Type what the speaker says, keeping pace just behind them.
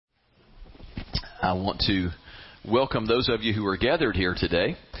I want to welcome those of you who are gathered here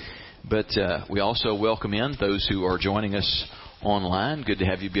today, but we also welcome in those who are joining us online. Good to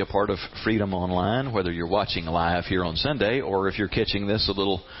have you be a part of Freedom Online, whether you're watching live here on Sunday or if you're catching this a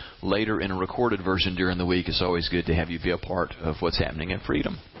little later in a recorded version during the week. It's always good to have you be a part of what's happening at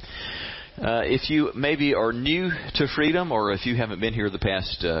Freedom. If you maybe are new to Freedom, or if you haven't been here the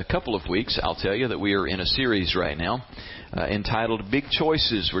past couple of weeks, I'll tell you that we are in a series right now entitled Big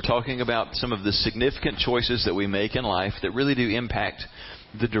Choices. We're talking about some of the significant choices that we make in life that really do impact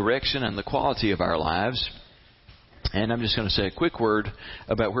the direction and the quality of our lives. And I'm just going to say a quick word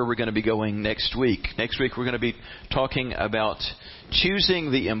about where we're going to be going next week. Next week we're going to be talking about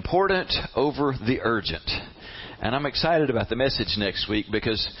choosing the important over the urgent. And I'm excited about the message next week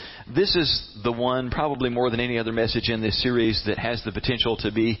because this is the one, probably more than any other message in this series, that has the potential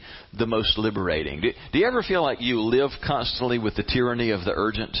to be the most liberating. Do you ever feel like you live constantly with the tyranny of the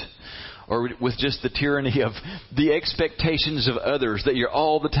urgent? Or with just the tyranny of the expectations of others, that you're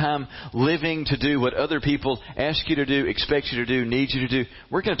all the time living to do what other people ask you to do, expect you to do, need you to do?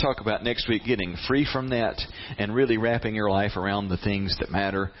 We're going to talk about next week getting free from that and really wrapping your life around the things that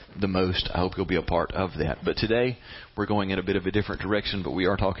matter the most. I hope you'll be a part of that. But today, we're going in a bit of a different direction, but we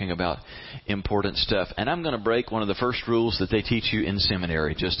are talking about important stuff. And I'm going to break one of the first rules that they teach you in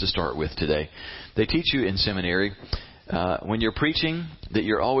seminary, just to start with today. They teach you in seminary when you're preaching that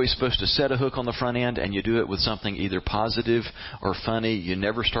you're always supposed to set a hook on the front end, and you do it with something either positive or funny. You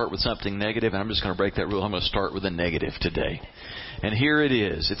never start with something negative, and I'm just going to break that rule. I'm going to start with a negative today. And here it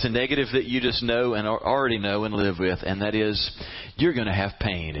is. It's a negative that you just know and already know and live with, and that is you're going to have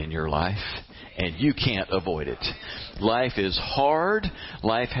pain in your life, and you can't avoid it. Life is hard.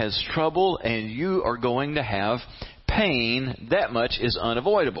 Life has trouble, and you are going to have pain. That much is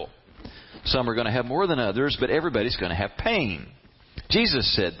unavoidable. Some are going to have more than others, but everybody's going to have pain.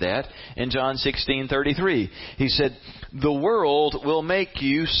 Jesus said that in John 16:33. He said, the world will make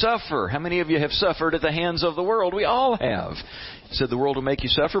you suffer. How many of you have suffered at the hands of the world? We all have. He said, the world will make you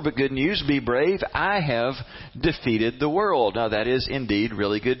suffer, but good news, be brave. I have defeated the world. Now, that is indeed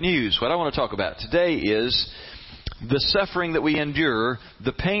really good news. What I want to talk about today is the suffering that we endure,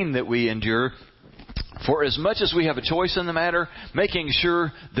 the pain that we endure, for as much as we have a choice in the matter, making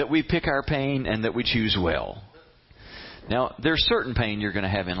sure that we pick our pain and that we choose well. Now, there's certain pain you're going to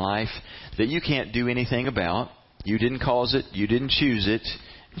have in life that you can't do anything about. You didn't cause it. You didn't choose it.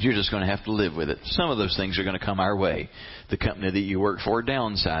 You're just going to have to live with it. Some of those things are going to come our way. The company that you work for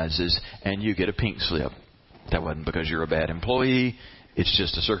downsizes and you get a pink slip. That wasn't because you're a bad employee. It's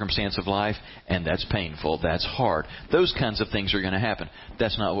just a circumstance of life, and that's painful. That's hard. Those kinds of things are going to happen.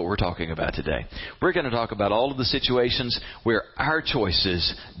 That's not what we're talking about today. We're going to talk about all of the situations where our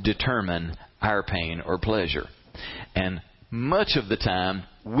choices determine our pain or pleasure. And much of the time,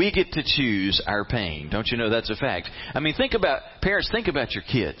 we get to choose our pain. Don't you know that's a fact? I mean, parents, think about your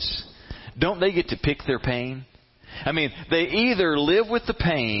kids. Don't they get to pick their pain? I mean, they either live with the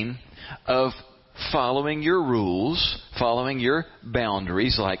pain of following your rules, following your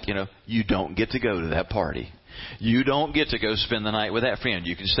boundaries, like, you don't get to go to that party. You don't get to go spend the night with that friend.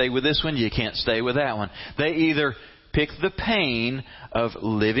 You can stay with this one, you can't stay with that one. They either pick the pain of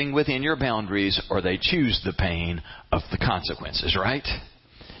living within your boundaries, or they choose the pain of the consequences, right?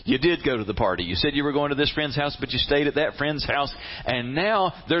 You did go to the party. You said you were going to this friend's house, but you stayed at that friend's house. And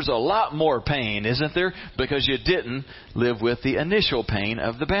now there's a lot more pain, isn't there? Because you didn't live with the initial pain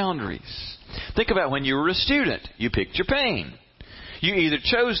of the boundaries. Think about when you were a student. You picked your pain. You either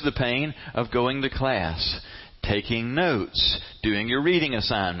chose the pain of going to class, taking notes, doing your reading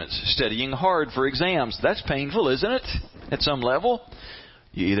assignments, studying hard for exams. That's painful, isn't it? At some level.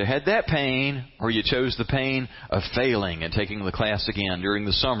 You either had that pain or you chose the pain of failing and taking the class again during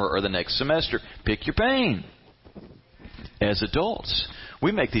the summer or the next semester. Pick your pain. As adults,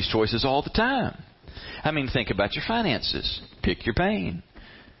 we make these choices all the time. I mean, think about your finances. Pick your pain.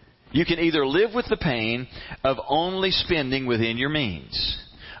 You can either live with the pain of only spending within your means,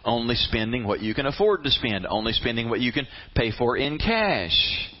 only spending what you can afford to spend, only spending what you can pay for in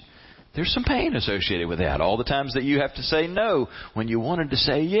cash. There's some pain associated with that. All the times that you have to say no when you wanted to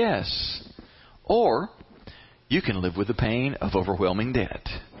say yes. Or you can live with the pain of overwhelming debt.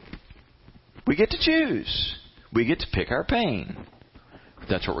 We get to choose. We get to pick our pain.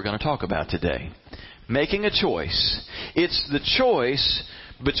 That's what we're going to talk about today. Making a choice. It's the choice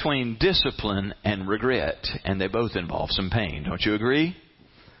between discipline and regret, and they both involve some pain. Don't you agree?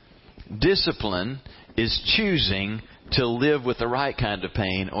 Discipline is choosing to live with the right kind of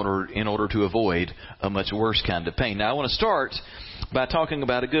pain in order to avoid a much worse kind of pain. Now, I want to start by talking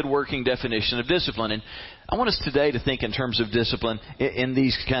about a good working definition of discipline. And I want us today to think in terms of discipline in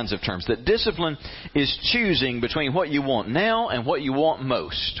these kinds of terms. That discipline is choosing between what you want now and what you want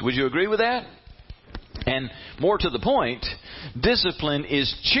most. Would you agree with that? And more to the point, discipline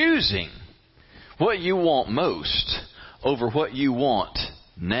is choosing what you want most over what you want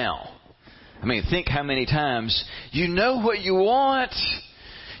now. I mean, think how many times you know what you want.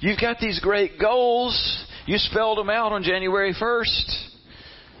 You've got these great goals. You spelled them out on January 1st.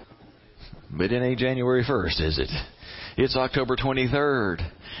 But it ain't January 1st, is it? It's October 23rd.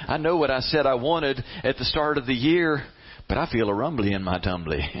 I know what I said I wanted at the start of the year, but I feel a rumbly in my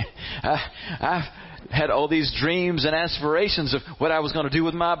tumbly. I had all these dreams and aspirations of what I was going to do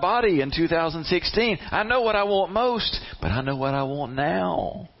with my body in 2016. I know what I want most, but I know what I want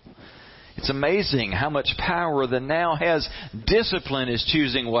now. It's amazing how much power the now has. Discipline is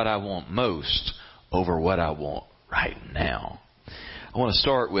choosing what I want most over what I want right now. I want to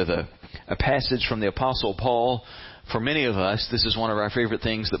start with a passage from the Apostle Paul. For many of us, this is one of our favorite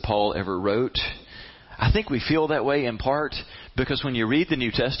things that Paul ever wrote. I think we feel that way in part because when you read the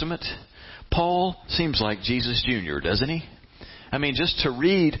New Testament, Paul seems like Jesus Jr., doesn't he? I mean, just to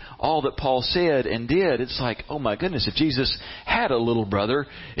read all that Paul said and did, it's like, oh my goodness, if Jesus had a little brother,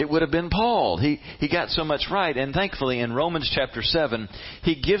 it would have been Paul. He got so much right. And thankfully, in Romans chapter 7,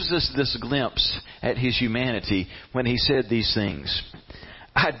 he gives us this glimpse at his humanity when he said these things.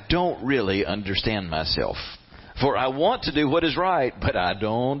 I don't really understand myself, for I want to do what is right, but I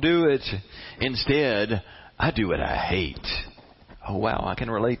don't do it. Instead, I do what I hate. Oh, wow, I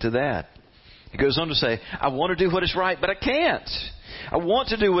can relate to that. He goes on to say, I want to do what is right, but I can't. I want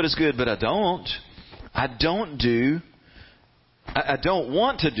to do what is good, but I don't. I don't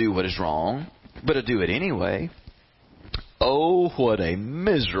want to do what is wrong, but I do it anyway. Oh, what a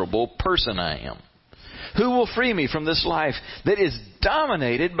miserable person I am. Who will free me from this life that is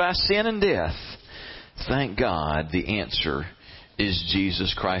dominated by sin and death? Thank God the answer is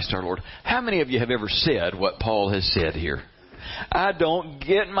Jesus Christ our Lord. How many of you have ever said what Paul has said here? I don't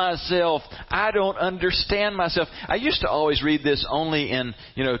get myself. I don't understand myself. I used to always read this only in,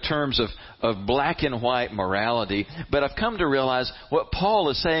 terms of black and white morality. But I've come to realize what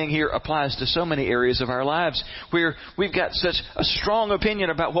Paul is saying here applies to so many areas of our lives where we've got such a strong opinion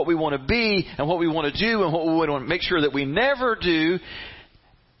about what we want to be and what we want to do and what we want to make sure that we never do.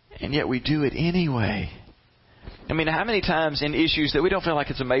 And yet we do it anyway. I mean, how many times in issues that we don't feel like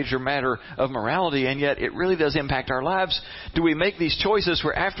it's a major matter of morality, and yet it really does impact our lives, do we make these choices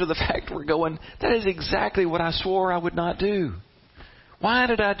where after the fact we're going, that is exactly what I swore I would not do. Why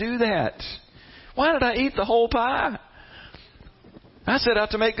did I do that? Why did I eat the whole pie? I set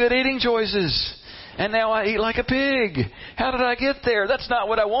out to make good eating choices, and now I eat like a pig. How did I get there? That's not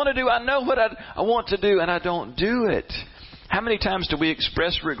what I want to do. I know what I want to do, and I don't do it. How many times do we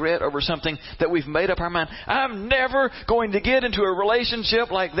express regret over something that we've made up our mind? I'm never going to get into a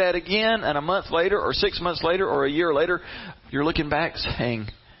relationship like that again. And a month later or 6 months later or a year later, you're looking back saying,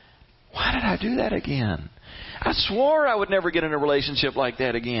 why did I do that again? I swore I would never get in a relationship like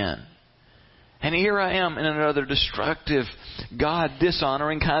that again. And here I am in another destructive, God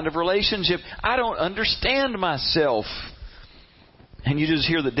dishonoring kind of relationship. I don't understand myself. And you just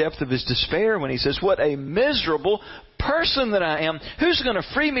hear the depth of his despair when he says, what a miserable person that I am. Who's going to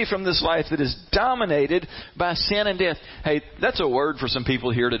free me from this life that is dominated by sin and death? Hey, that's a word for some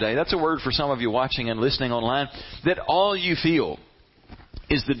people here today. That's a word for some of you watching and listening online. That all you feel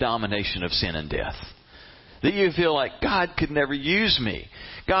is the domination of sin and death. That you feel like God could never use me.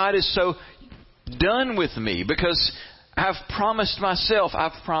 God is so done with me because I've promised myself,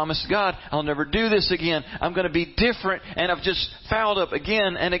 I've promised God, I'll never do this again. I'm going to be different, and I've just fouled up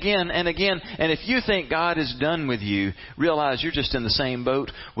again and again and again. And if you think God is done with you, realize you're just in the same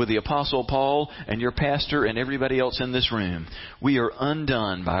boat with the Apostle Paul and your pastor and everybody else in this room. We are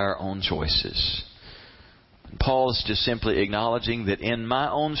undone by our own choices. Paul is just simply acknowledging that in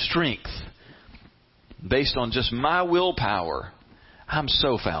my own strength, based on just my willpower, I'm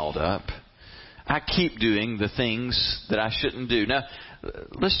so fouled up. I keep doing the things that I shouldn't do. Now,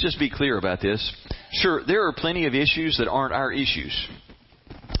 let's just be clear about this. Sure, there are plenty of issues that aren't our issues.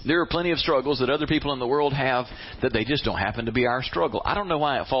 There are plenty of struggles that other people in the world have that they just don't happen to be our struggle. I don't know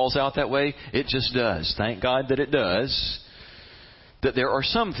why it falls out that way. It just does. Thank God that it does. That there are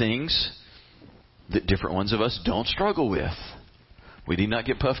some things that different ones of us don't struggle with. We need not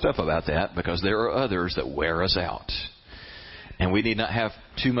get puffed up about that because there are others that wear us out. And we need not have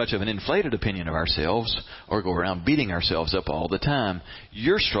too much of an inflated opinion of ourselves or go around beating ourselves up all the time.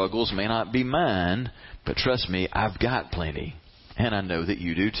 Your struggles may not be mine, but trust me, I've got plenty. And I know that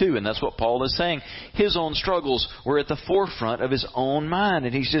you do too. And that's what Paul is saying. His own struggles were at the forefront of his own mind.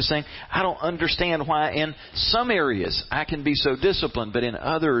 And he's just saying, I don't understand why in some areas I can be so disciplined, but in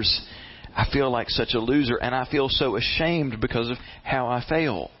others I feel like such a loser, and I feel so ashamed because of how I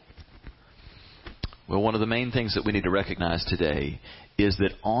fail. Well, one of the main things that we need to recognize today is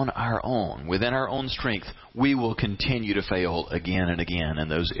that on our own, within our own strength, we will continue to fail again and again in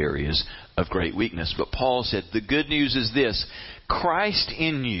those areas of great weakness. But Paul said, the good news is this: Christ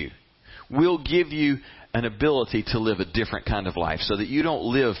in you will give you an ability to live a different kind of life, so that you don't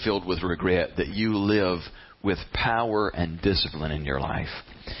live filled with regret, that you live with power and discipline in your life.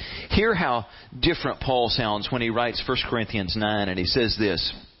 Hear how different Paul sounds when he writes 1 Corinthians 9, and he says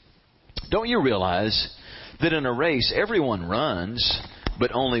this: don't you realize that in a race everyone runs,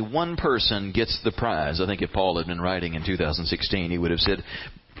 but only one person gets the prize? I think if Paul had been writing in 2016, he would have said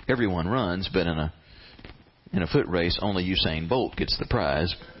everyone runs, but in a foot race only Usain Bolt gets the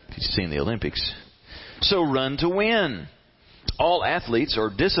prize. He's seen the Olympics. So run to win. All athletes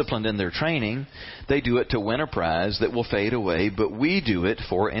are disciplined in their training. They do it to win a prize that will fade away, but we do it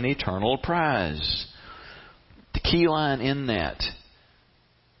for an eternal prize. The key line in that: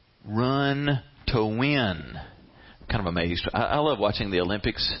 run to win. I'm kind of amazed. I love watching the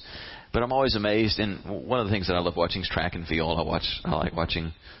Olympics, but I'm always amazed. And one of the things that I love watching is track and field. I like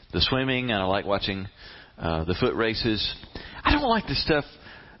watching the swimming, and I like watching the foot races. I don't like the stuff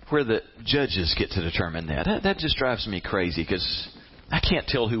where the judges get to determine that. That just drives me crazy, because I can't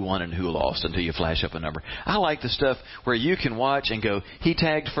tell who won and who lost until you flash up a number. I like the stuff where you can watch and go, he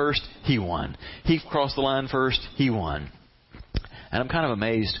tagged first, he won. He crossed the line first, he won. And I'm kind of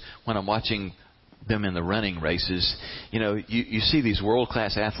amazed when I'm watching them in the running races. You know, you see these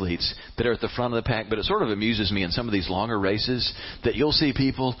world-class athletes that are at the front of the pack, but it sort of amuses me in some of these longer races that you'll see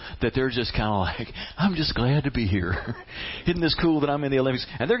people that they're just kind of like, I'm just glad to be here. Isn't this cool that I'm in the Olympics?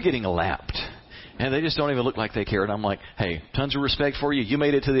 And they're getting lapped. And they just don't even look like they care. And I'm like, hey, tons of respect for you. You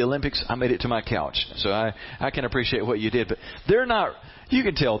made it to the Olympics. I made it to my couch. So I can appreciate what you did. But they're not, you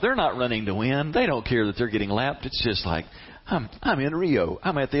can tell, they're not running to win. They don't care that they're getting lapped. It's just like, I'm in Rio.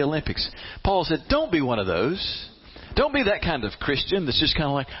 I'm at the Olympics. Paul said, don't be one of those. Don't be that kind of Christian that's just kind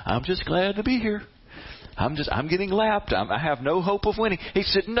of like, I'm just glad to be here. I'm getting lapped. I have no hope of winning. He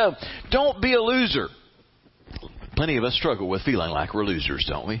said, no, don't be a loser. Plenty of us struggle with feeling like we're losers,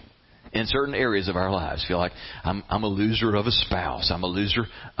 don't we? In certain areas of our lives, feel like I'm a loser of a spouse. I'm a loser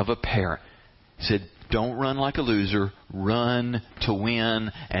of a parent. He said, don't run like a loser. Run to win.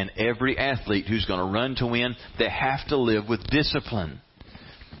 And every athlete who's going to run to win, they have to live with discipline.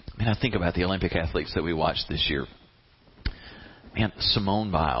 Man, I think about the Olympic athletes that we watched this year. Man, Simone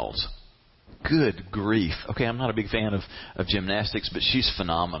Biles. Good grief. Okay, I'm not a big fan of gymnastics, but she's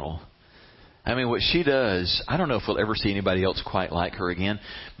phenomenal. I mean, what she does, I don't know if we'll ever see anybody else quite like her again.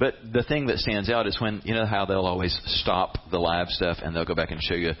 But the thing that stands out is when, you know how they'll always stop the live stuff and they'll go back and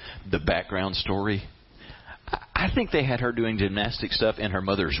show you the background story? I think they had her doing gymnastic stuff in her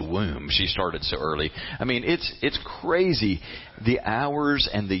mother's womb. She started so early. I mean, it's crazy the hours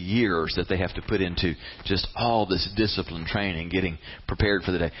and the years that they have to put into just all this discipline training, getting prepared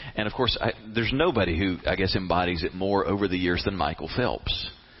for the day. And, of course, there's nobody who, I guess, embodies it more over the years than Michael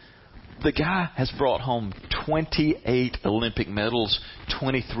Phelps. The guy has brought home 28 Olympic medals.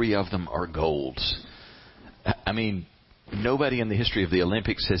 23 of them are golds. I mean, nobody in the history of the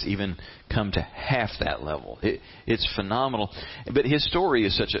Olympics has even come to half that level. It's phenomenal. But his story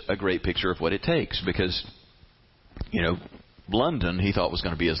is such a great picture of what it takes, because, you know, London he thought was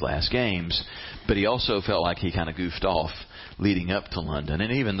going to be his last games, but he also felt like he kind of goofed off leading up to London.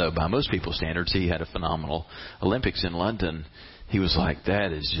 And even though by most people's standards he had a phenomenal Olympics in London, he was like,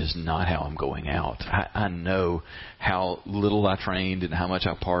 that is just not how I'm going out. I know how little I trained and how much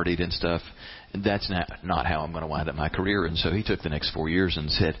I partied and stuff. That's not how I'm going to wind up my career. And so he took the next 4 years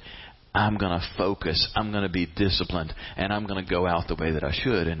and said, I'm going to focus. I'm going to be disciplined. And I'm going to go out the way that I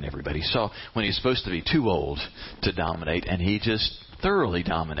should. And everybody saw when he's supposed to be too old to dominate. And he just thoroughly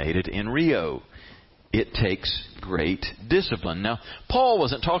dominated in Rio. It takes great discipline. Now, Paul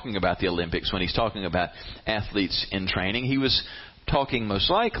wasn't talking about the Olympics when he's talking about athletes in training. He was thinking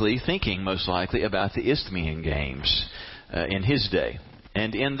most likely about the Isthmian Games in his day.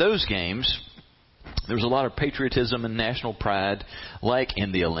 And in those games, there was a lot of patriotism and national pride like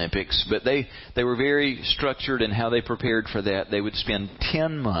in the Olympics, but they were very structured in how they prepared for that. They would spend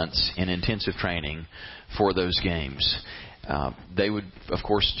 10 months in intensive training for those games. They would, of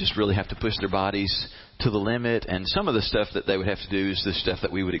course, just really have to push their bodies to the limit. And some of the stuff that they would have to do is the stuff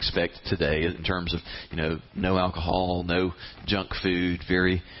that we would expect today in terms of, you know, no alcohol, no junk food,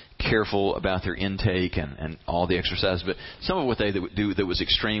 very careful about their intake and all the exercise. But some of what they would do that was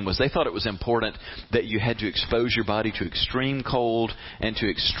extreme was they thought it was important that you had to expose your body to extreme cold and to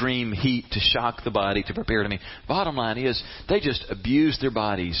extreme heat to shock the body to prepare it. I mean, bottom line is they just abused their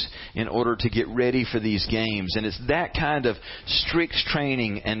bodies in order to get ready for these games. And it's that kind of strict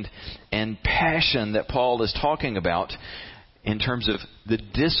training and passion that Paul is talking about in terms of the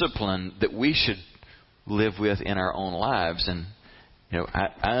discipline that we should live with in our own lives. And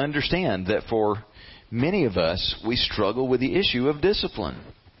I understand that for many of us, we struggle with the issue of discipline.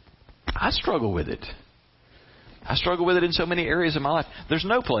 I struggle with it. I struggle with it in so many areas of my life. There's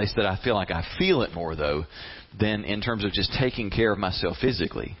no place that I feel like I feel it more, though, than in terms of just taking care of myself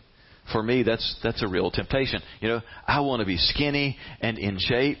physically. For me, that's a real temptation. I want to be skinny and in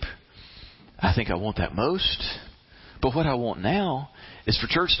shape. I think I want that most. But what I want now is for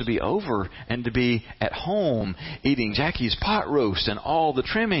church to be over and to be at home eating Jackie's pot roast and all the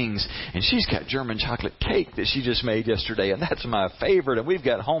trimmings. And she's got German chocolate cake that she just made yesterday, and that's my favorite. And we've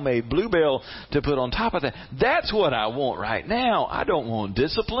got homemade bluebell to put on top of that. That's what I want right now. I don't want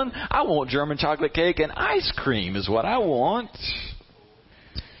discipline. I want German chocolate cake and ice cream is what I want.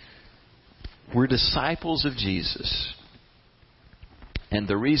 We're disciples of Jesus. And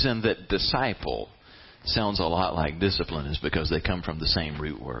the reason that disciple sounds a lot like discipline is because they come from the same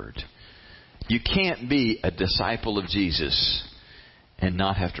root word. You can't be a disciple of Jesus and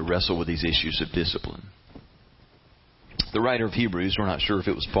not have to wrestle with these issues of discipline. The writer of Hebrews, we're not sure if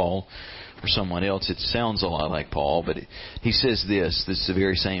it was Paul or someone else, it sounds a lot like Paul, but he says this is the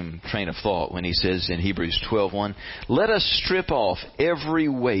very same train of thought when he says in Hebrews 12:1, let us strip off every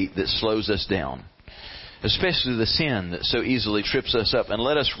weight that slows us down, especially the sin that so easily trips us up, and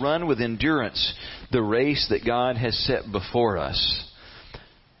let us run with endurance the race that God has set before us.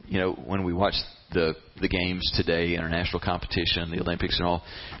 When we watch the games today, international competition, the Olympics and all,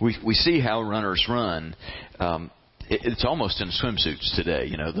 we see how runners run. It's almost in swimsuits today.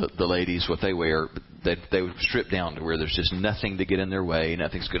 The ladies, what they wear, they strip down to where there's just nothing to get in their way.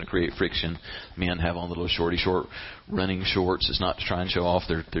 Nothing's going to create friction. Men have on the little short running shorts. It's not to try and show off.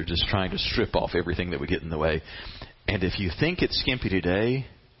 They're just trying to strip off everything that would get in the way. And if you think it's skimpy today,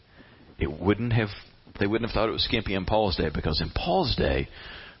 they wouldn't have thought it was skimpy in Paul's day, because in Paul's day,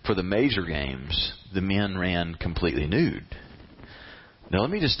 for the major games, the men ran completely nude. Now,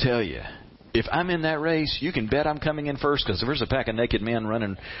 let me just tell you, if I'm in that race, you can bet I'm coming in first, because if there's a pack of naked men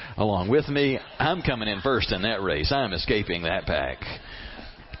running along with me, I'm coming in first in that race. I'm escaping that pack.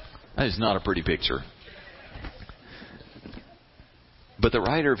 That is not a pretty picture. But the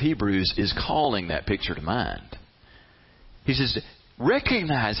writer of Hebrews is calling that picture to mind. He says,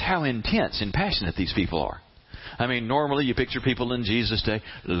 recognize how intense and passionate these people are. I mean, normally you picture people in Jesus' day,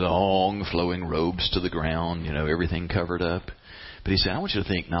 long flowing robes to the ground, everything covered up. But he said, I want you to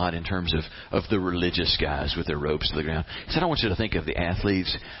think not in terms of the religious guys with their robes to the ground. He said, I want you to think of the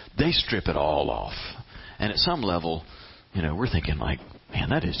athletes. They strip it all off. And at some level, we're thinking like,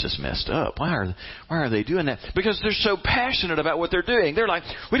 man, that is just messed up. Why are they doing that? Because they're so passionate about what they're doing. They're like,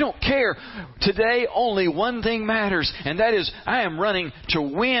 we don't care. Today, only one thing matters, and that is I am running to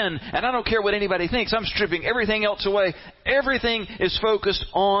win, and I don't care what anybody thinks. I'm stripping everything else away. Everything is focused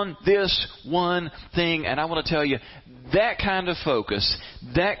on this one thing, and I want to tell you, that kind of focus,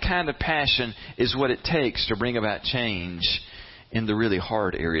 that kind of passion is what it takes to bring about change in the really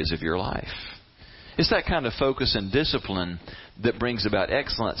hard areas of your life. It's that kind of focus and discipline that brings about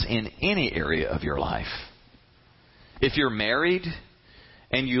excellence in any area of your life. If you're married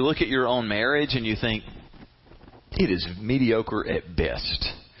and you look at your own marriage and you think, it is mediocre at best.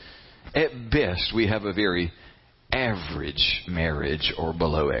 At best, we have a very average marriage or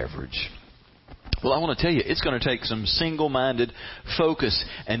below average. Well, I want to tell you, it's going to take some single-minded focus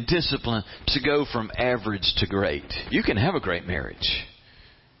and discipline to go from average to great. You can have a great marriage,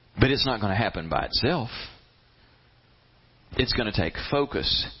 but it's not going to happen by itself. It's going to take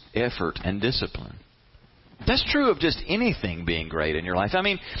focus, effort, and discipline. That's true of just anything being great in your life. I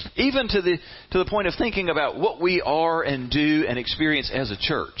mean, even to the point of thinking about what we are and do and experience as a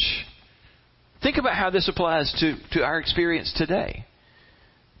church. Think about how this applies to our experience today.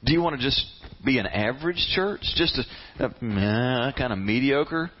 Do you want to just be an average church? Just a kind of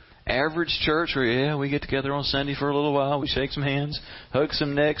mediocre average church where, we get together on Sunday for a little while, we shake some hands, hug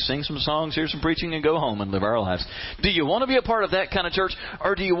some necks, sing some songs, hear some preaching, and go home and live our lives. Do you want to be a part of that kind of church?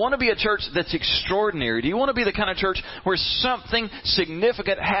 Or do you want to be a church that's extraordinary? Do you want to be the kind of church where something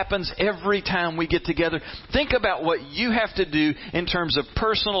significant happens every time we get together? Think about what you have to do in terms of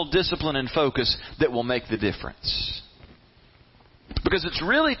personal discipline and focus that will make the difference. Because it's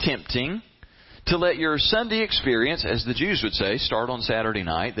really tempting to let your Sunday experience, as the Jews would say, start on Saturday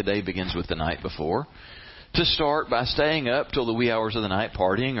night. The day begins with the night before. To start by staying up till the wee hours of the night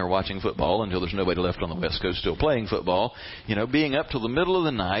partying or watching football until there's nobody left on the West Coast still playing football. Being up till the middle of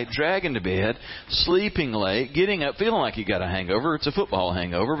the night, dragging to bed, sleeping late, getting up, feeling like you got a hangover. It's a football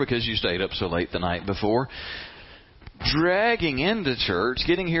hangover because you stayed up so late the night before. Dragging into church,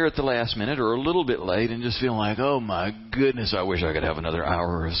 getting here at the last minute or a little bit late and just feeling like, oh my goodness, I wish I could have another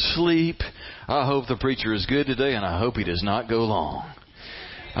hour of sleep. I hope the preacher is good today and I hope he does not go long.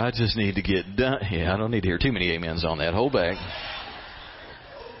 I just need to get done. Yeah, I don't need to hear too many amens on that. Hold back.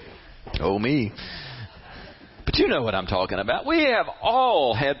 Oh, me. But you know what I'm talking about. We have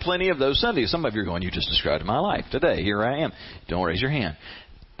all had plenty of those Sundays. Some of you are going, you just described my life today. Here I am. Don't raise your hand.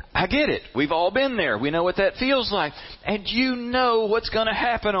 I get it. We've all been there. We know what that feels like. And you know what's going to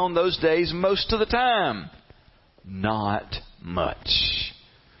happen on those days most of the time. Not much.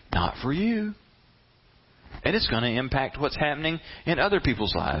 Not for you. And it's going to impact what's happening in other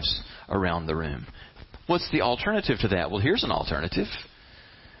people's lives around the room. What's the alternative to that? Well, here's an alternative.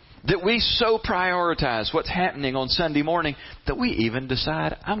 That we so prioritize what's happening on Sunday morning that we even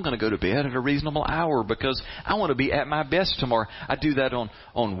decide, I'm going to go to bed at a reasonable hour because I want to be at my best tomorrow. I do that on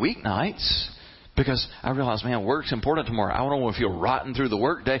weeknights because I realize, man, work's important tomorrow. I don't want to feel rotten through the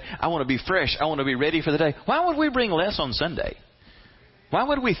work day. I want to be fresh. I want to be ready for the day. Why would we bring less on Sunday? Why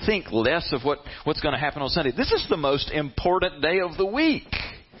would we think less of what's going to happen on Sunday? This is the most important day of the week.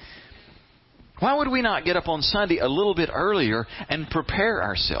 Why would we not get up on Sunday a little bit earlier and prepare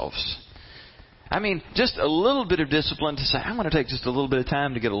ourselves? I mean, just a little bit of discipline to say, I'm going to take just a little bit of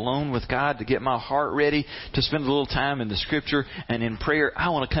time to get alone with God, to get my heart ready, to spend a little time in the Scripture and in prayer. I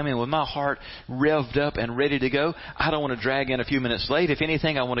want to come in with my heart revved up and ready to go. I don't want to drag in a few minutes late. If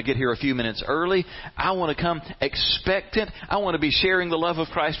anything, I want to get here a few minutes early. I want to come expectant. I want to be sharing the love of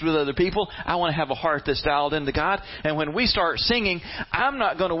Christ with other people. I want to have a heart that's dialed into God. And when we start singing, I'm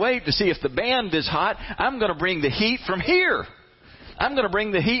not going to wait to see if the band is hot. I'm going to bring the heat from here. I'm going to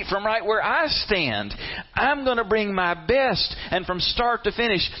bring the heat from right where I stand. I'm going to bring my best. And from start to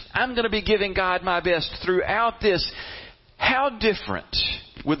finish, I'm going to be giving God my best throughout this. How different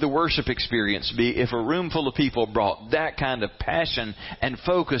would the worship experience be if a room full of people brought that kind of passion and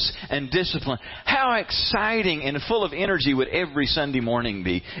focus and discipline? How exciting and full of energy would every Sunday morning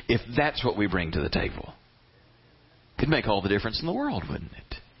be if that's what we bring to the table? It'd make all the difference in the world, wouldn't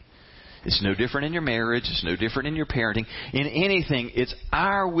it? It's no different in your marriage. It's no different in your parenting. In anything, it's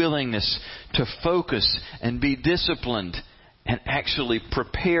our willingness to focus and be disciplined and actually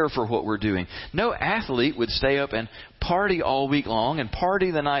prepare for what we're doing. No athlete would stay up and party all week long and party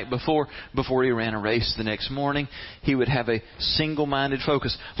the night before he ran a race the next morning. He would have a single-minded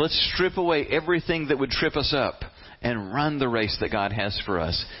focus. Let's strip away everything that would trip us up and run the race that God has for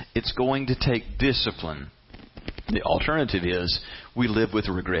us. It's going to take discipline. The alternative is we live with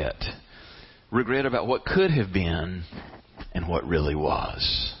regret. Regret about what could have been and what really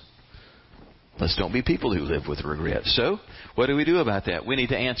was. Let's don't be people who live with regret. So, what do we do about that? We need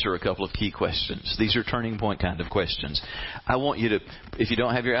to answer a couple of key questions. These are turning point kind of questions. I want you to, if you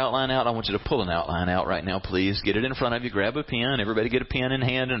don't have your outline out, I want you to pull an outline out right now, please. Get it in front of you. Grab a pen. Everybody get a pen in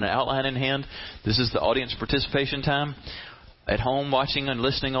hand and an outline in hand. This is the audience participation time. At home, watching and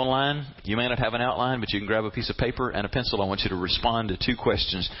listening online, you may not have an outline, but you can grab a piece of paper and a pencil. I want you to respond to two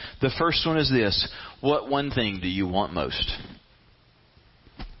questions. The first one is this. What one thing do you want most?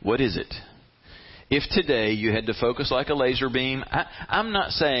 What is it? If today you had to focus like a laser beam, I'm not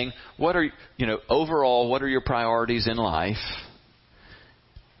saying overall, what are your priorities in life?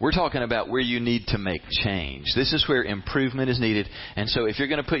 We're talking about where you need to make change. This is where improvement is needed. And so if you're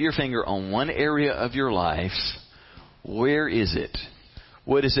going to put your finger on one area of your life, where is it?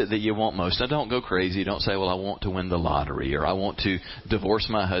 What is it that you want most? Now, don't go crazy. Don't say, well, I want to win the lottery, or I want to divorce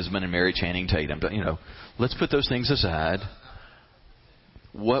my husband and marry Channing Tatum. But, let's put those things aside.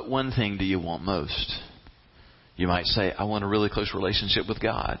 What one thing do you want most? You might say, I want a really close relationship with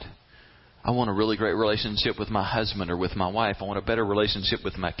God. I want a really great relationship with my husband or with my wife. I want a better relationship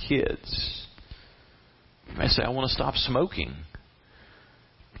with my kids. You may say, I want to stop smoking.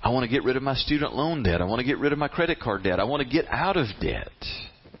 I want to get rid of my student loan debt. I want to get rid of my credit card debt. I want to get out of debt.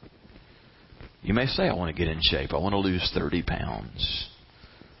 You may say, I want to get in shape. I want to lose 30 pounds.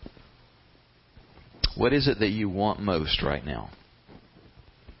 What is it that you want most right now?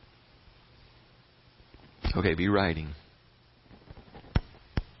 Okay, be writing.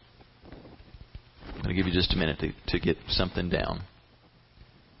 I'm going to give you just a minute to get something down.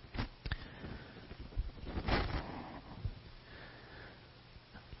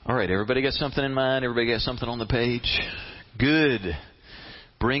 All right, everybody got something in mind? Everybody got something on the page? Good.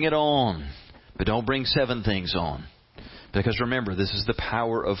 Bring it on. But don't bring 7 things on. Because remember, this is the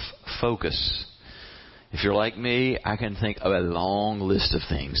power of focus. If you're like me, I can think of a long list of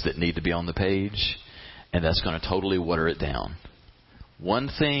things that need to be on the page, and that's going to totally water it down.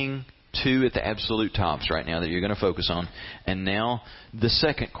 1 thing, 2 at the absolute tops right now that you're going to focus on. And now the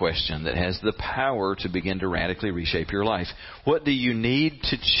second question that has the power to begin to radically reshape your life. What do you need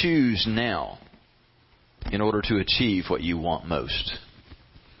to choose now in order to achieve what you want most?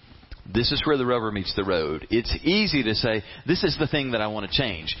 This is where the rubber meets the road. It's easy to say, this is the thing that I want to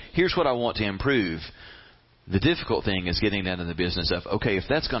change. Here's what I want to improve. The difficult thing is getting down to the business of, okay, if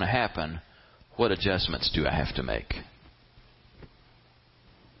that's going to happen, what adjustments do I have to make?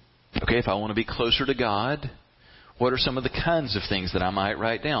 Okay, if I want to be closer to God, what are some of the kinds of things that I might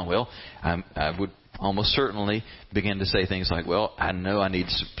write down? Well, I would almost certainly begin to say things like, well, I know I need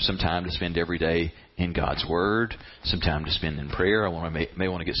some time to spend every day in God's Word, some time to spend in prayer. I may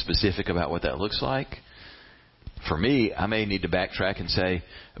want to get specific about what that looks like. For me, I may need to backtrack and say,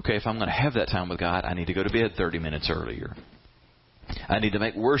 okay, if I'm going to have that time with God, I need to go to bed 30 minutes earlier. I need to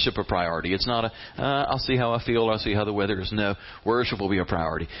make worship a priority. It's not I'll see how I feel, or I'll see how the weather is. No, worship will be a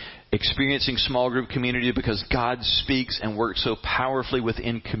priority. Experiencing small group community, because God speaks and works so powerfully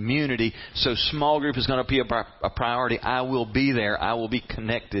within community. So small group is going to be a priority. I will be there. I will be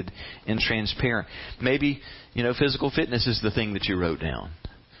connected and transparent. Maybe, physical fitness is the thing that you wrote down.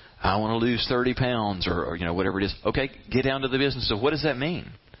 I want to lose 30 pounds or whatever it is. Okay, get down to the business of what does that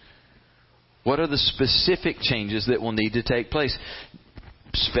mean? What are the specific changes that will need to take place?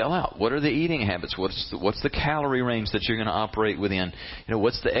 Spell out. What are the eating habits? What's the calorie range that you're going to operate within?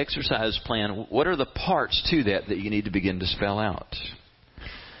 What's the exercise plan? What are the parts to that you need to begin to spell out?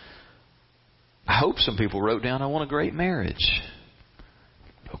 I hope some people wrote down, I want a great marriage.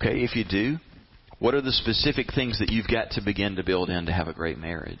 Okay, if you do, what are the specific things that you've got to begin to build in to have a great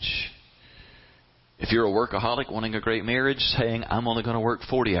marriage? If you're a workaholic wanting a great marriage, saying, I'm only going to work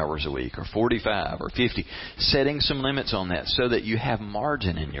 40 hours a week or 45 or 50, setting some limits on that so that you have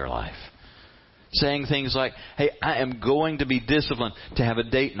margin in your life. Saying things like, hey, I am going to be disciplined to have a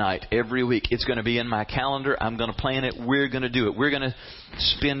date night every week. It's going to be in my calendar. I'm going to plan it. We're going to do it. We're going to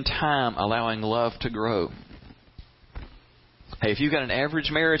spend time allowing love to grow. Hey, if you've got an average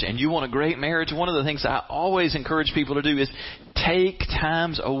marriage and you want a great marriage, one of the things I always encourage people to do is take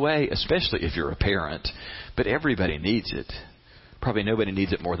times away, especially if you're a parent. But everybody needs it. Probably nobody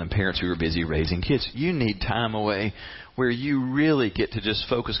needs it more than parents who are busy raising kids. You need time away where you really get to just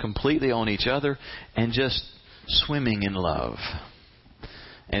focus completely on each other and just swimming in love.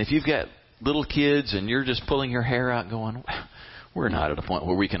 And if you've got little kids and you're just pulling your hair out going, we're not at a point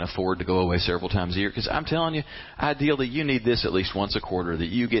where we can afford to go away several times a year. Because I'm telling you, ideally, you need this at least once a quarter, that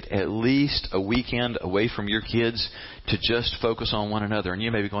you get at least a weekend away from your kids to just focus on one another. And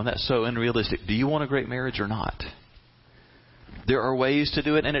you may be going, that's so unrealistic. Do you want a great marriage or not? There are ways to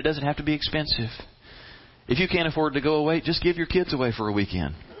do it, and it doesn't have to be expensive. If you can't afford to go away, just give your kids away for a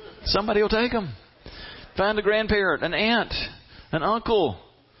weekend. Somebody will take them. Find a grandparent, an aunt, an uncle,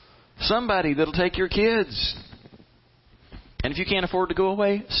 somebody that'll take your kids. And if you can't afford to go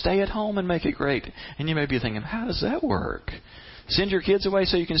away, stay at home and make it great. And you may be thinking, how does that work? Send your kids away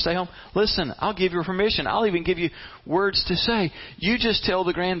so you can stay home? Listen, I'll give you permission. I'll even give you words to say. You just tell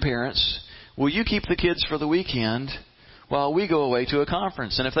the grandparents, will you keep the kids for the weekend while we go away to a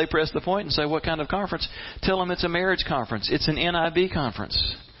conference? And if they press the point and say, what kind of conference? Tell them it's a marriage conference. It's an NIB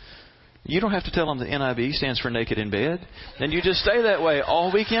conference. You don't have to tell them the NIB stands for naked in bed. Then you just stay that way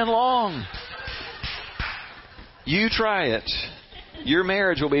all weekend long. You try it. Your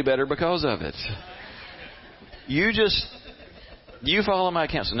marriage will be better because of it. You follow my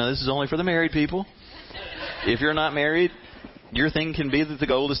counsel. Now, this is only for the married people. If you're not married, your thing can be that the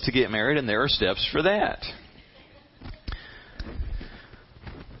goal is to get married, and there are steps for that.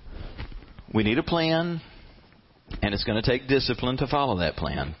 We need a plan, and it's going to take discipline to follow that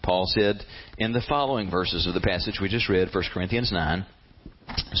plan. Paul said in the following verses of the passage we just read, 1 Corinthians 9,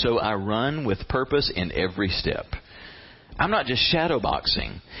 so I run with purpose in every step. I'm not just shadow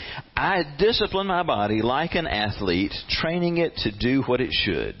boxing. I discipline my body like an athlete, training it to do what it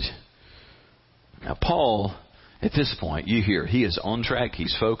should. Now, Paul, at this point, you hear, he is on track.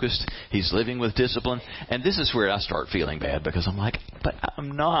 He's focused. He's living with discipline. And this is where I start feeling bad because I'm like, but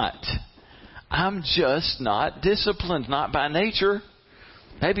I'm not. I'm just not disciplined, not by nature.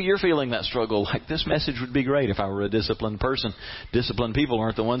 Maybe you're feeling that struggle, like this message would be great if I were a disciplined person. Disciplined people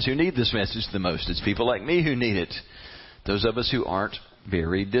aren't the ones who need this message the most. It's people like me who need it. Those of us who aren't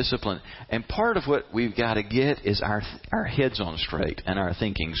very disciplined. And part of what we've got to get is our heads on straight and our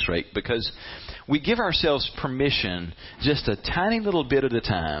thinking straight, because we give ourselves permission just a tiny little bit at a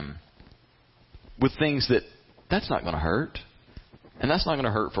time with things that's not going to hurt. And that's not going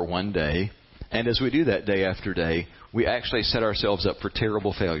to hurt for one day. And as we do that day after day, we actually set ourselves up for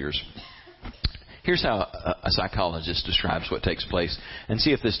terrible failures. Here's how a psychologist describes what takes place, and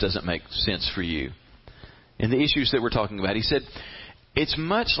see if this doesn't make sense for you. In the issues that we're talking about, he said, it's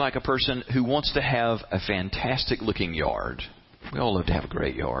much like a person who wants to have a fantastic looking yard. We all love to have a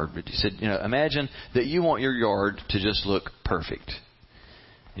great yard, but he said, imagine that you want your yard to just look perfect.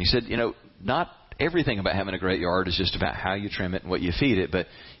 And he said, not everything about having a great yard is just about how you trim it and what you feed it, but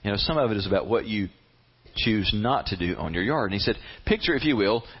some of it is about what you choose not to do on your yard. And he said, picture, if you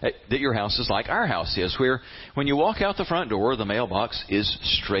will, that your house is like our house is, where when you walk out the front door, the mailbox is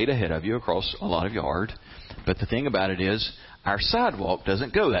straight ahead of you across a lot of yard. But the thing about it is, our sidewalk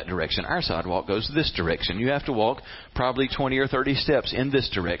doesn't go that direction. Our sidewalk goes this direction. You have to walk probably 20 or 30 steps in this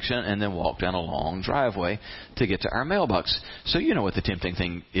direction and then walk down a long driveway to get to our mailbox. So you know what the tempting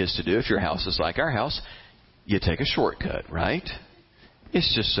thing is to do if your house is like our house. You take a shortcut, right?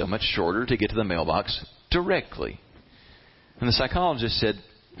 It's just so much shorter to get to the mailbox directly. And the psychologist said,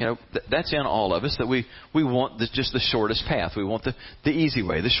 that's in all of us, that we want just the shortest path. We want the easy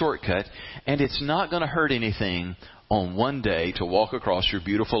way, the shortcut. And it's not going to hurt anything on one day to walk across your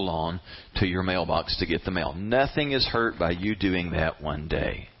beautiful lawn to your mailbox to get the mail. Nothing is hurt by you doing that one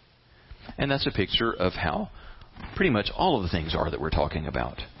day. And that's a picture of how pretty much all of the things are that we're talking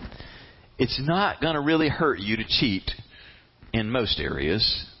about. It's not going to really hurt you to cheat in most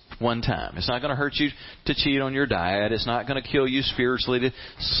areas one time. It's not going to hurt you to cheat on your diet. It's not going to kill you spiritually to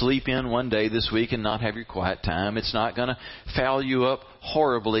sleep in one day this week and not have your quiet time. It's not going to foul you up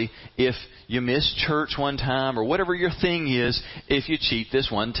horribly if you miss church one time or whatever your thing is if you cheat this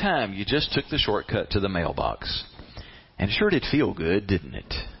one time. You just took the shortcut to the mailbox. And sure did feel good, didn't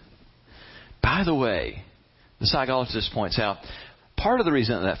it? By the way, the psychologist points out, part of the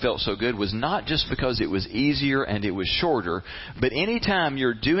reason that felt so good was not just because it was easier and it was shorter, but anytime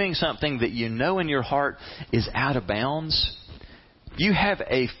you're doing something that you know in your heart is out of bounds, you have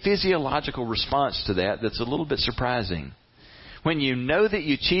a physiological response to that that's a little bit surprising. When you know that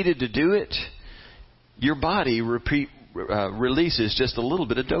you cheated to do it, your body releases just a little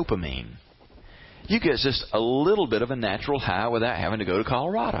bit of dopamine. You get just a little bit of a natural high without having to go to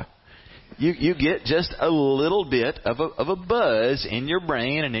Colorado. You get just a little bit of a buzz in your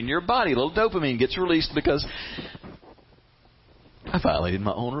brain and in your body. A little dopamine gets released because I violated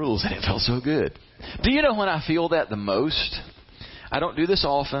my own rules and it felt so good. Do you know when I feel that the most? I don't do this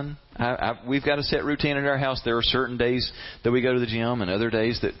often. We've got a set routine at our house. There are certain days that we go to the gym and other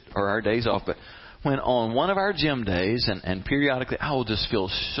days that are our days off. But when on one of our gym days, and periodically, I will just feel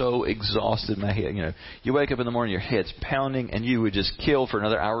so exhausted. My head, you wake up in the morning, your head's pounding, and you would just kill for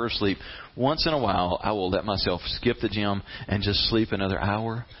another hour of sleep. Once in a while, I will let myself skip the gym and just sleep another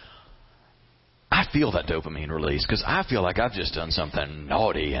hour. I feel that dopamine release because I feel like I've just done something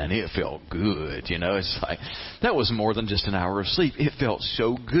naughty and it felt good. It's like that was more than just an hour of sleep. It felt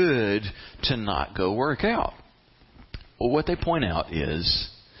so good to not go work out. Well, what they point out is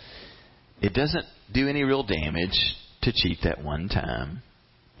it doesn't do any real damage to cheat that one time.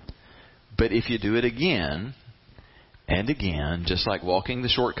 But if you do it again and again, just like walking the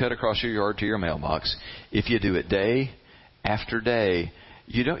shortcut across your yard to your mailbox, if you do it day after day,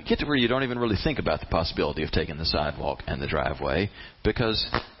 you don't get to where you don't even really think about the possibility of taking the sidewalk and the driveway because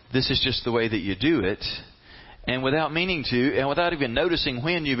this is just the way that you do it. And without meaning to, and without even noticing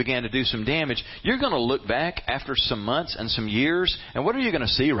when you began to do some damage, you're going to look back after some months and some years, and what are you going to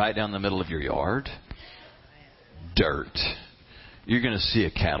see right down the middle of your yard? Dirt. You're going to see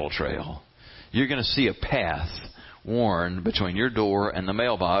a cattle trail. You're going to see a path worn between your door and the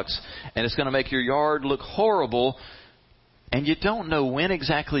mailbox, and it's going to make your yard look horrible. And you don't know when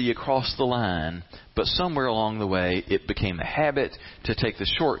exactly you crossed the line, but somewhere along the way it became a habit to take the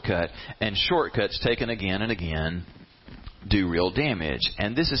shortcut, and shortcuts taken again and again do real damage.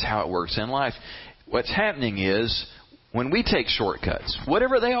 And this is how it works in life. What's happening is when we take shortcuts,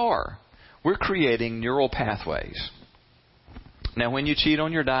 whatever they are, we're creating neural pathways. Now, when you cheat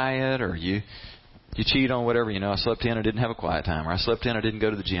on your diet or you cheat on whatever, I slept in or didn't have a quiet time, or I slept in or didn't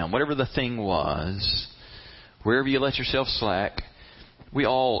go to the gym, whatever the thing was, wherever you let yourself slack, we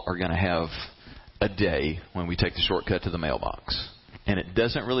all are going to have a day when we take the shortcut to the mailbox. And it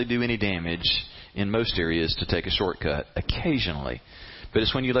doesn't really do any damage in most areas to take a shortcut occasionally. But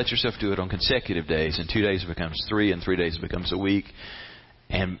it's when you let yourself do it on consecutive days, and 2 days becomes 3, and 3 days becomes a week.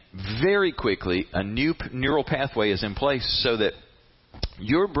 And very quickly, a new neural pathway is in place so that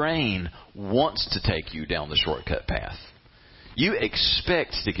your brain wants to take you down the shortcut path. You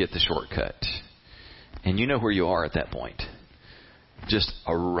expect to get the shortcut. And you know where you are at that point. just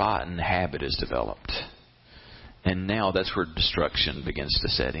a rotten habit is developed. And now that's where destruction begins to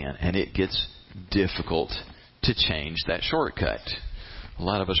set in. And it gets difficult to change that shortcut. A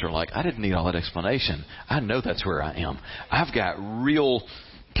lot of us are like, I didn't need all that explanation. I know that's where I am. I've got real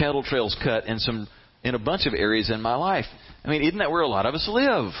cattle trails cut in a bunch of areas in my life. I mean, isn't that where a lot of us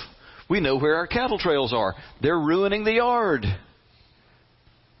live? We know where our cattle trails are. They're ruining the yard.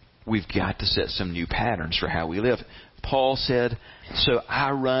 We've got to set some new patterns for how we live. Paul said, so I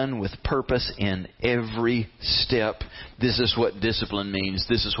run with purpose in every step. This is what discipline means.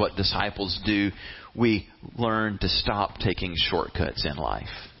 This is what disciples do. We learn to stop taking shortcuts in life.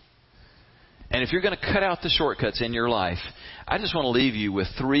 And if you're going to cut out the shortcuts in your life, I just want to leave you with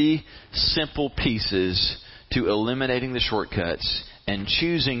 3 simple pieces to eliminating the shortcuts and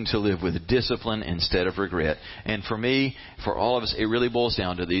choosing to live with discipline instead of regret. And for me, for all of us, it really boils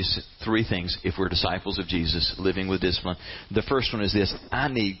down to these 3 things if we're disciples of Jesus, living with discipline. The first one is this: I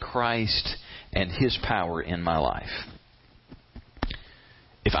need Christ and His power in my life.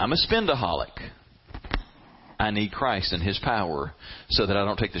 If I'm a spendaholic, I need Christ and His power so that I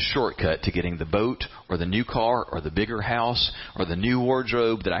don't take the shortcut to getting the boat or the new car or the bigger house or the new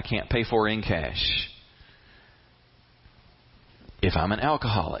wardrobe that I can't pay for in cash. If I'm an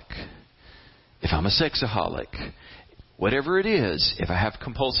alcoholic, if I'm a sexaholic, whatever it is, if I have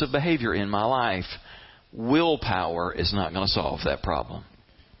compulsive behavior in my life, willpower is not going to solve that problem.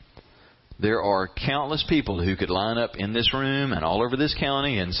 There are countless people who could line up in this room and all over this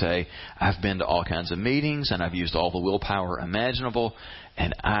county and say, I've been to all kinds of meetings and I've used all the willpower imaginable,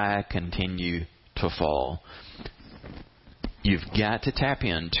 and I continue to fall. You've got to tap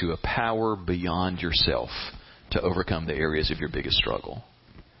into a power beyond yourself to overcome the areas of your biggest struggle.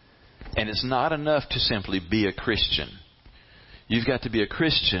 And it's not enough to simply be a Christian. You've got to be a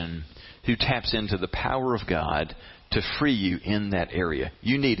Christian who taps into the power of God to free you in that area.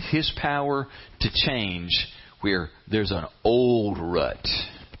 You need His power to change where there's an old rut.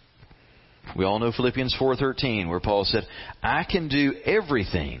 We all know Philippians 4:13, where Paul said, I can do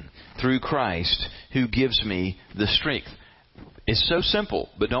everything through Christ who gives me the strength. It's so simple,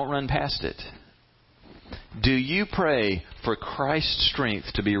 but don't run past it. Do you pray for Christ's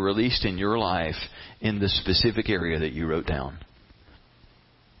strength to be released in your life in the specific area that you wrote down?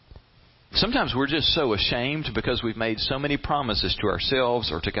 Sometimes we're just so ashamed because we've made so many promises to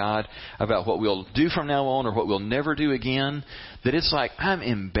ourselves or to God about what we'll do from now on or what we'll never do again, that it's like I'm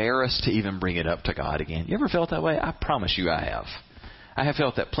embarrassed to even bring it up to God again. You ever felt that way? I promise you I have. I have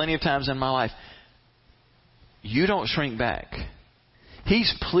felt that plenty of times in my life. You don't shrink back.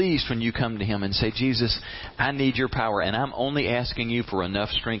 He's pleased when you come to Him and say, Jesus, I need your power, and I'm only asking you for enough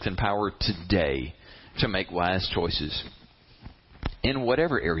strength and power today to make wise choices in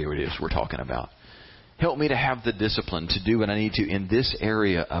whatever area it is we're talking about. Help me to have the discipline to do what I need to in this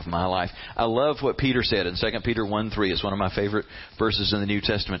area of my life. I love what Peter said in 2 Peter 1:3. It's one of my favorite verses in the New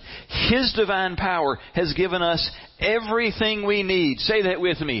Testament. His divine power has given us everything we need. Say that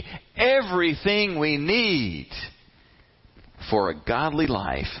with me. Everything we need for a godly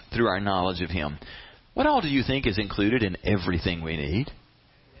life through our knowledge of Him. What all do you think is included in everything we need?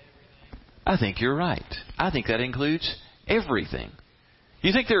 I think you're right. I think that includes everything.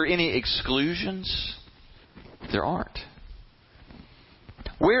 You think there are any exclusions? There aren't.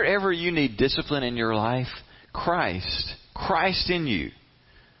 Wherever you need discipline in your life, Christ in you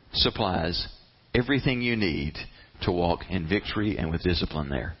supplies everything you need to walk in victory and with discipline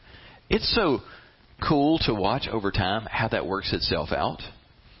there. It's so cool to watch over time how that works itself out.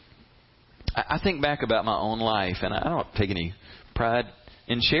 I think back about my own life, and I don't take any pride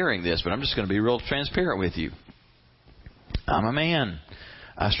in sharing this, but I'm just going to be real transparent with you. I'm a man.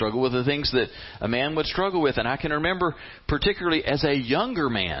 I struggle with the things that a man would struggle with, and I can remember, particularly as a younger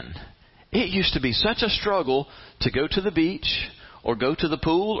man, it used to be such a struggle to go to the beach or go to the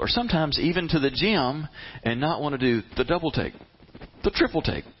pool or sometimes even to the gym and not want to do the double take, the triple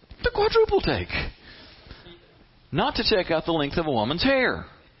take, the quadruple take. Not to check out the length of a woman's hair,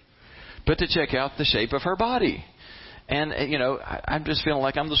 but to check out the shape of her body. And, I'm just feeling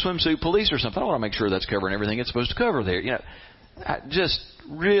like I'm the swimsuit police or something. I want to make sure that's covering everything it's supposed to cover there. I just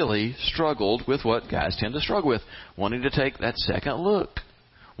really struggled with what guys tend to struggle with. Wanting to take that second look.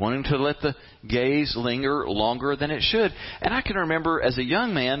 wanting to let the gaze linger longer than it should. And I can remember as a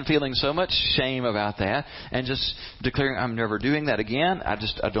young man feeling so much shame about that and just declaring, I'm never doing that again. I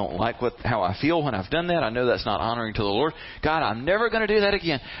don't like how I feel when I've done that. I know that's not honoring to the Lord. God, I'm never going to do that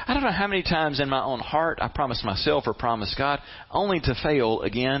again. I don't know how many times in my own heart I promised myself or promised God, only to fail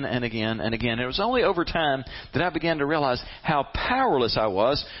again and again and again. And it was only over time that I began to realize how powerless I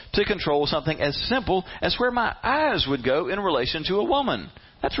was to control something as simple as where my eyes would go in relation to a woman.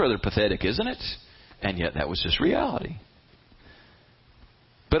 That's rather pathetic, isn't it? And yet that was just reality.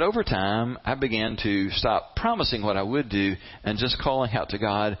 But over time, I began to stop promising what I would do and just calling out to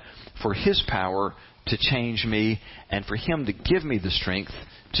God for His power to change me and for Him to give me the strength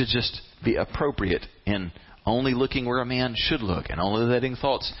to just be appropriate in only looking where a man should look and only letting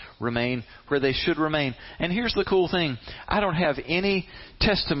thoughts remain where they should remain. And here's the cool thing. I don't have any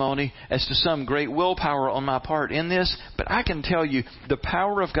testimony as to some great willpower on my part in this, but I can tell you the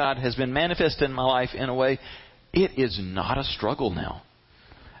power of God has been manifested in my life in a way. It is not a struggle now.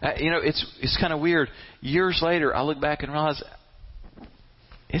 It's kind of weird. Years later, I look back and realize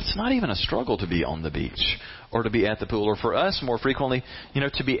it's not even a struggle to be on the beach or to be at the pool, or for us more frequently,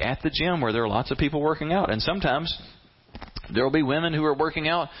 to be at the gym where there are lots of people working out. And sometimes there will be women who are working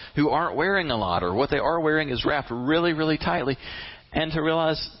out who aren't wearing a lot, or what they are wearing is wrapped really, really tightly. And to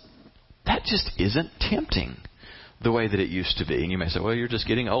realize that just isn't tempting the way that it used to be. And you may say, well, you're just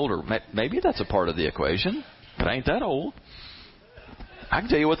getting older. Maybe that's a part of the equation, but I ain't that old. I can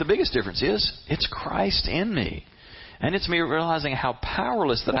tell you what the biggest difference is. It's Christ in me. And it's me realizing how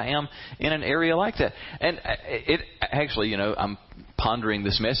powerless that I am in an area like that. And it actually, I'm pondering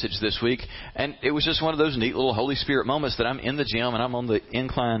this message this week, and it was just one of those neat little Holy Spirit moments that I'm in the gym and I'm on the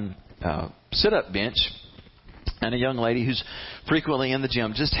incline sit-up bench, and a young lady who's frequently in the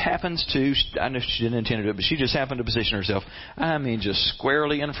gym just happens to, I know she didn't intend to do it, but she just happened to position herself, just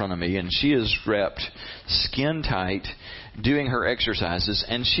squarely in front of me, and she is wrapped skin tight doing her exercises,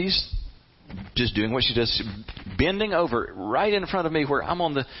 and she's just doing what she does, bending over right in front of me where I'm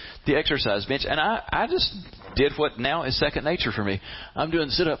on the exercise bench. And I just did what now is second nature for me. I'm doing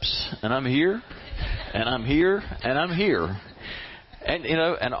sit-ups, and I'm here, and I'm here, and I'm here. And,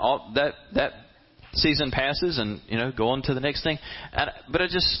 and all that season passes and, go on to the next thing. But I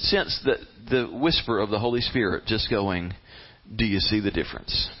just sense the whisper of the Holy Spirit just going, do you see the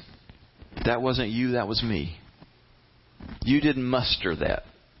difference? That wasn't you, that was me. You didn't muster that.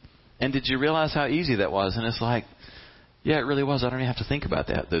 And did you realize how easy that was? And it's like, yeah, it really was. I don't even have to think about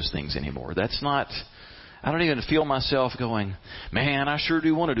those things anymore. I don't even feel myself going, man, I sure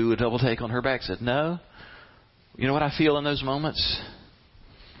do want to do a double take on her back. Said, no. You know what I feel in those moments?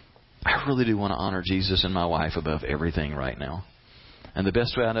 I really do want to honor Jesus and my wife above everything right now. And the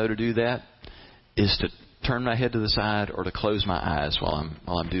best way I know to do that is to turn my head to the side or to close my eyes while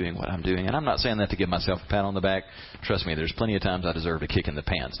I'm doing what I'm doing. And I'm not saying that to give myself a pat on the back. Trust me, there's plenty of times I deserve a kick in the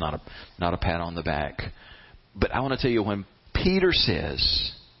pants, not a pat on the back. But I want to tell you, when Peter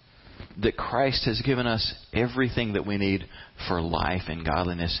says that Christ has given us everything that we need for life and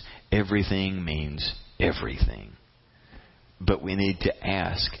godliness, everything means everything. But we need to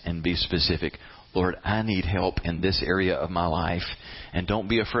ask and be specific. Lord, I need help in this area of my life. And don't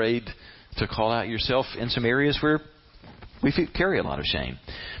be afraid to call out yourself in some areas where we carry a lot of shame.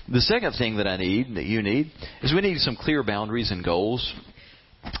 The second thing that you need, is we need some clear boundaries and goals.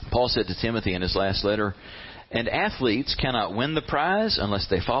 Paul said to Timothy in his last letter, and athletes cannot win the prize unless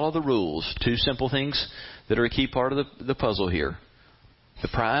they follow the rules. Two simple things that are a key part of the puzzle here. The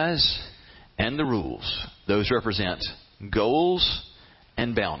prize and the rules. Those represent goals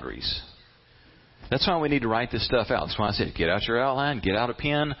and boundaries. That's why we need to write this stuff out. That's why I said, get out your outline, get out a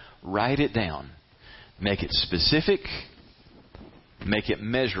pen, write it down. Make it specific, make it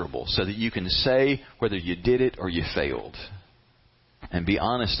measurable so that you can say whether you did it or you failed. And be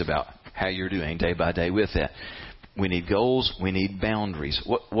honest about how you're doing day by day with that. We need goals, we need boundaries.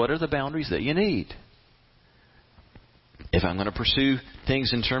 What are the boundaries that you need? If I'm going to pursue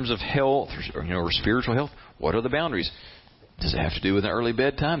things in terms of health or spiritual health, what are the boundaries? Does it have to do with an early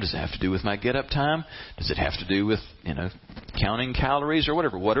bedtime? Does it have to do with my get-up time? Does it have to do with, counting calories or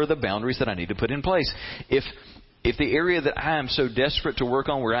whatever? What are the boundaries that I need to put in place? If the area that I am so desperate to work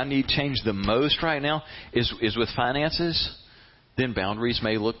on, where I need change the most right now, is with finances, then boundaries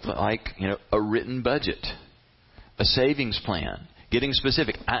may look like, a written budget, a savings plan, getting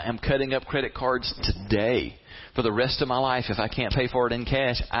specific. I am cutting up credit cards today. For the rest of my life, if I can't pay for it in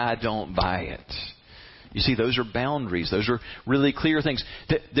cash, I don't buy it. You see, those are boundaries. Those are really clear things.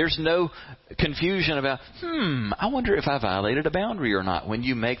 There's no confusion about, I wonder if I violated a boundary or not. When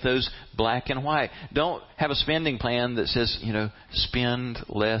you make those black and white, don't have a spending plan that says, spend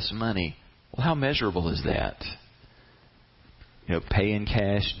less money. Well, how measurable is that? Pay in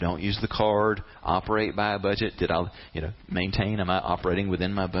cash, don't use the card, operate by a budget. Did I, maintain? Am I operating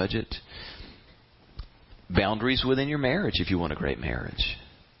within my budget? Boundaries within your marriage if you want a great marriage.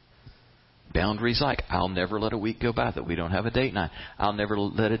 Boundaries like, I'll never let a week go by that we don't have a date night. I'll never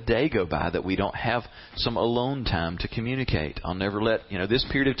let a day go by that we don't have some alone time to communicate. I'll never let, this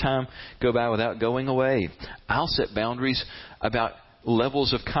period of time go by without going away. I'll set boundaries about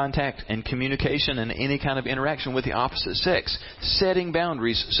levels of contact and communication and any kind of interaction with the opposite sex. Setting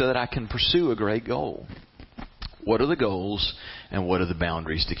boundaries so that I can pursue a great goal. What are the goals and what are the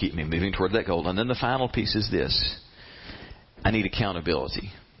boundaries to keep me moving toward that goal? And then the final piece is this. I need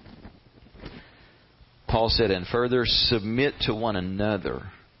accountability. Paul said, and further, submit to one another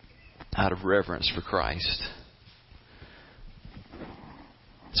out of reverence for Christ.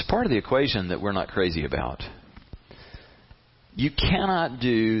 It's part of the equation that we're not crazy about. You cannot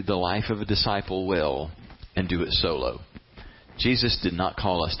do the life of a disciple well and do it solo. Jesus did not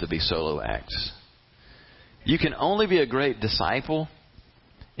call us to be solo acts. You can only be a great disciple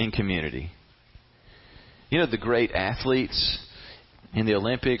in community. The great athletes in the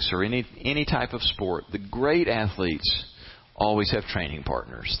Olympics or any type of sport, the great athletes always have training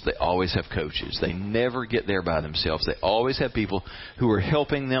partners. They always have coaches. They never get there by themselves. They always have people who are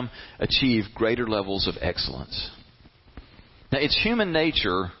helping them achieve greater levels of excellence. Now, it's human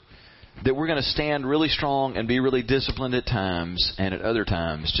nature that we're going to stand really strong and be really disciplined at times, and at other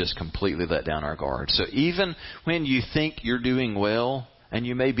times just completely let down our guard. So even when you think you're doing well, and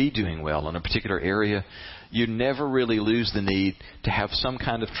you may be doing well in a particular area, you never really lose the need to have some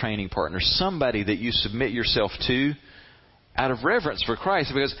kind of training partner, somebody that you submit yourself to out of reverence for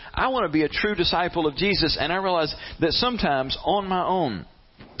Christ, because I want to be a true disciple of Jesus, and I realize that sometimes on my own,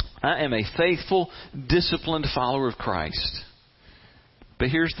 I am a faithful, disciplined follower of Christ. But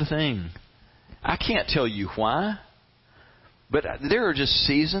here's the thing. I can't tell you why, but there are just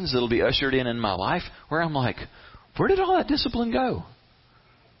seasons that'll be ushered in my life where I'm like, where did all that discipline go?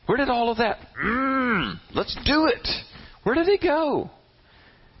 Where did all of that, let's do it, where did it go?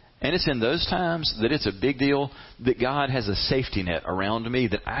 And it's in those times that it's a big deal that God has a safety net around me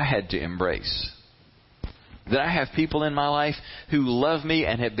that I had to embrace. That I have people in my life who love me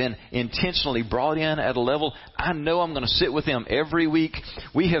and have been intentionally brought in at a level I know I'm going to sit with them every week.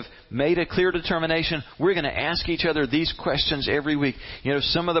 We have made a clear determination. We're going to ask each other these questions every week.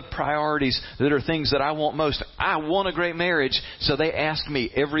 Some of the priorities that are things that I want most. I want a great marriage, so they ask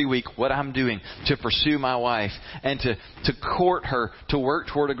me every week what I'm doing to pursue my wife and to court her to work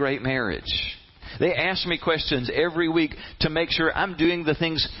toward a great marriage. They ask me questions every week to make sure I'm doing the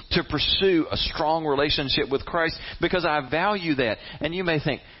things to pursue a strong relationship with Christ, because I value that. And you may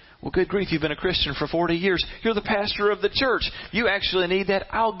think, well, good grief, you've been a Christian for 40 years. You're the pastor of the church. You actually need that.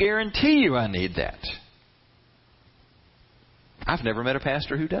 I'll guarantee you I need that. I've never met a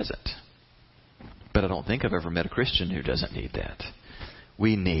pastor who doesn't. But I don't think I've ever met a Christian who doesn't need that.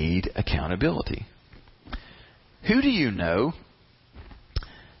 We need accountability. Who do you know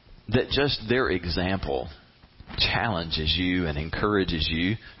that just their example challenges you and encourages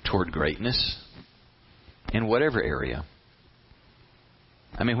you toward greatness in whatever area?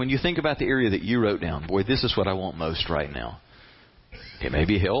 I mean, when you think about the area that you wrote down, boy, this is what I want most right now. It may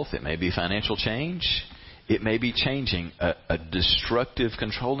be health. It may be financial change. It may be changing a destructive,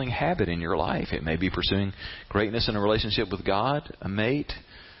 controlling habit in your life. It may be pursuing greatness in a relationship with God, a mate,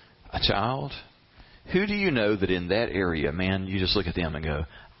 a child. Who do you know that in that area, man, you just look at them and go,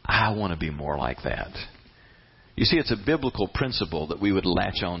 I want to be more like that. You see, it's a biblical principle that we would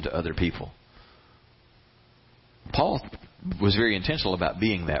latch on to other people. Paul was very intentional about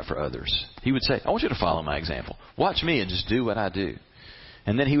being that for others. He would say, I want you to follow my example. Watch me and just do what I do.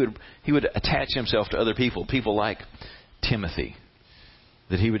 And then he would attach himself to other people, people like Timothy,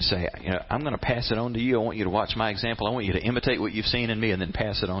 that he would say, I'm going to pass it on to you. I want you to watch my example. I want you to imitate what you've seen in me and then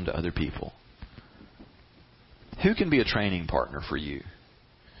pass it on to other people. Who can be a training partner for you?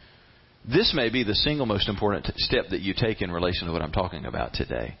 This may be the single most important step that you take in relation to what I'm talking about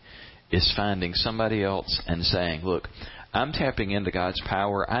today, is finding somebody else and saying, look, I'm tapping into God's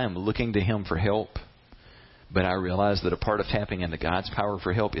power. I am looking to Him for help. But I realize that a part of tapping into God's power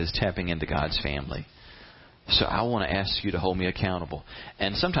for help is tapping into God's family. So I want to ask you to hold me accountable.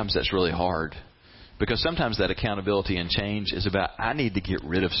 And sometimes that's really hard, because sometimes that accountability and change is about, I need to get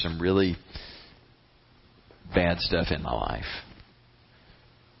rid of some really bad stuff in my life.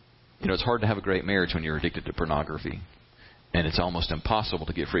 It's hard to have a great marriage when you're addicted to pornography. And it's almost impossible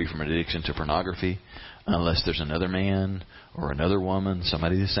to get free from an addiction to pornography unless there's another man or another woman,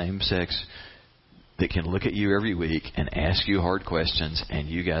 somebody of the same sex, that can look at you every week and ask you hard questions, and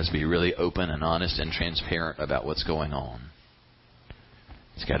you guys be really open and honest and transparent about what's going on.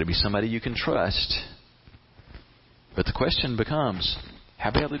 It's got to be somebody you can trust. But the question becomes,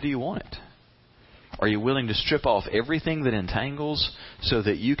 how badly do you want it? Are you willing to strip off everything that entangles so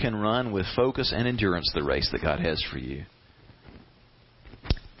that you can run with focus and endurance the race that God has for you?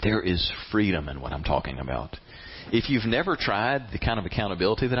 There is freedom in what I'm talking about. If you've never tried the kind of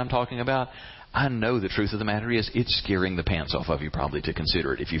accountability that I'm talking about, I know the truth of the matter is it's scaring the pants off of you probably to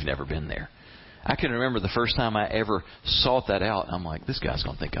consider it if you've never been there. I can remember the first time I ever sought that out. I'm like, this guy's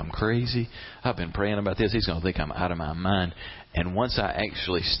going to think I'm crazy. I've been praying about this. He's going to think I'm out of my mind. And once I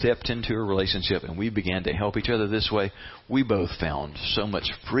actually stepped into a relationship and we began to help each other this way, we both found so much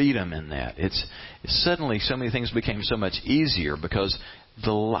freedom in that. It's suddenly so many things became so much easier because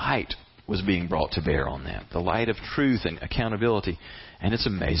the light was being brought to bear on that. The light of truth and accountability. And it's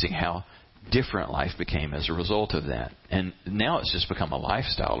amazing how different life became as a result of that. And now it's just become a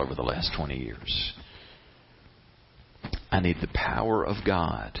lifestyle over the last 20 years. I need the power of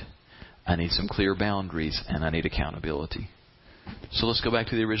God. I need some clear boundaries, and I need accountability. So let's go back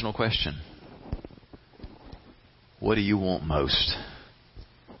to the original question. What do you want most?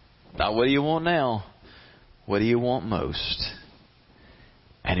 Not what do you want now. What do you want most?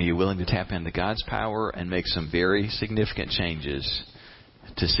 And are you willing to tap into God's power and make some very significant changes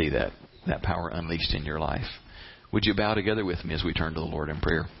to see that power unleashed in your life? Would you bow together with me as we turn to the Lord in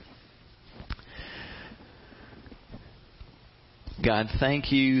prayer? God,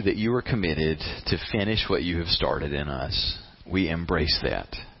 thank you that you are committed to finish what you have started in us. We embrace that.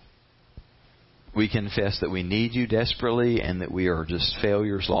 We confess that we need you desperately and that we are just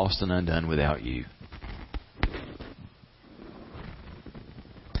failures, lost and undone without you.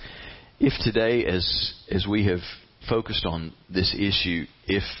 If today, as we have focused on this issue,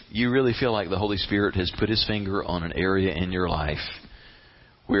 if you really feel like the Holy Spirit has put His finger on an area in your life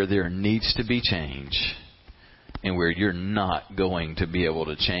where there needs to be change and where you're not going to be able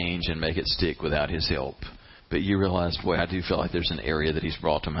to change and make it stick without His help, but you realize, boy, I do feel like there's an area that He's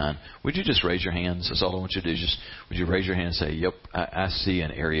brought to mind, would you just raise your hands? That's all I want you to do. Just would you raise your hand and say, yep, I see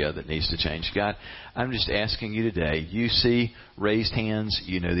an area that needs to change. God, I'm just asking you today. You see raised hands.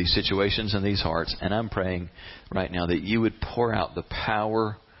 You know these situations and these hearts. And I'm praying right now that you would pour out the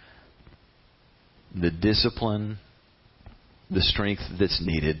power, the discipline, the strength that's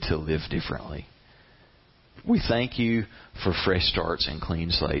needed to live differently. We thank you for fresh starts and clean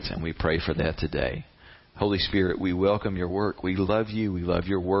slates, and we pray for that today. Holy Spirit, we welcome your work. We love you. We love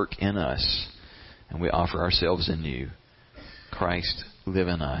your work in us. And we offer ourselves in you. Christ, live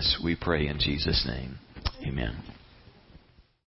in us. We pray in Jesus' name. Amen.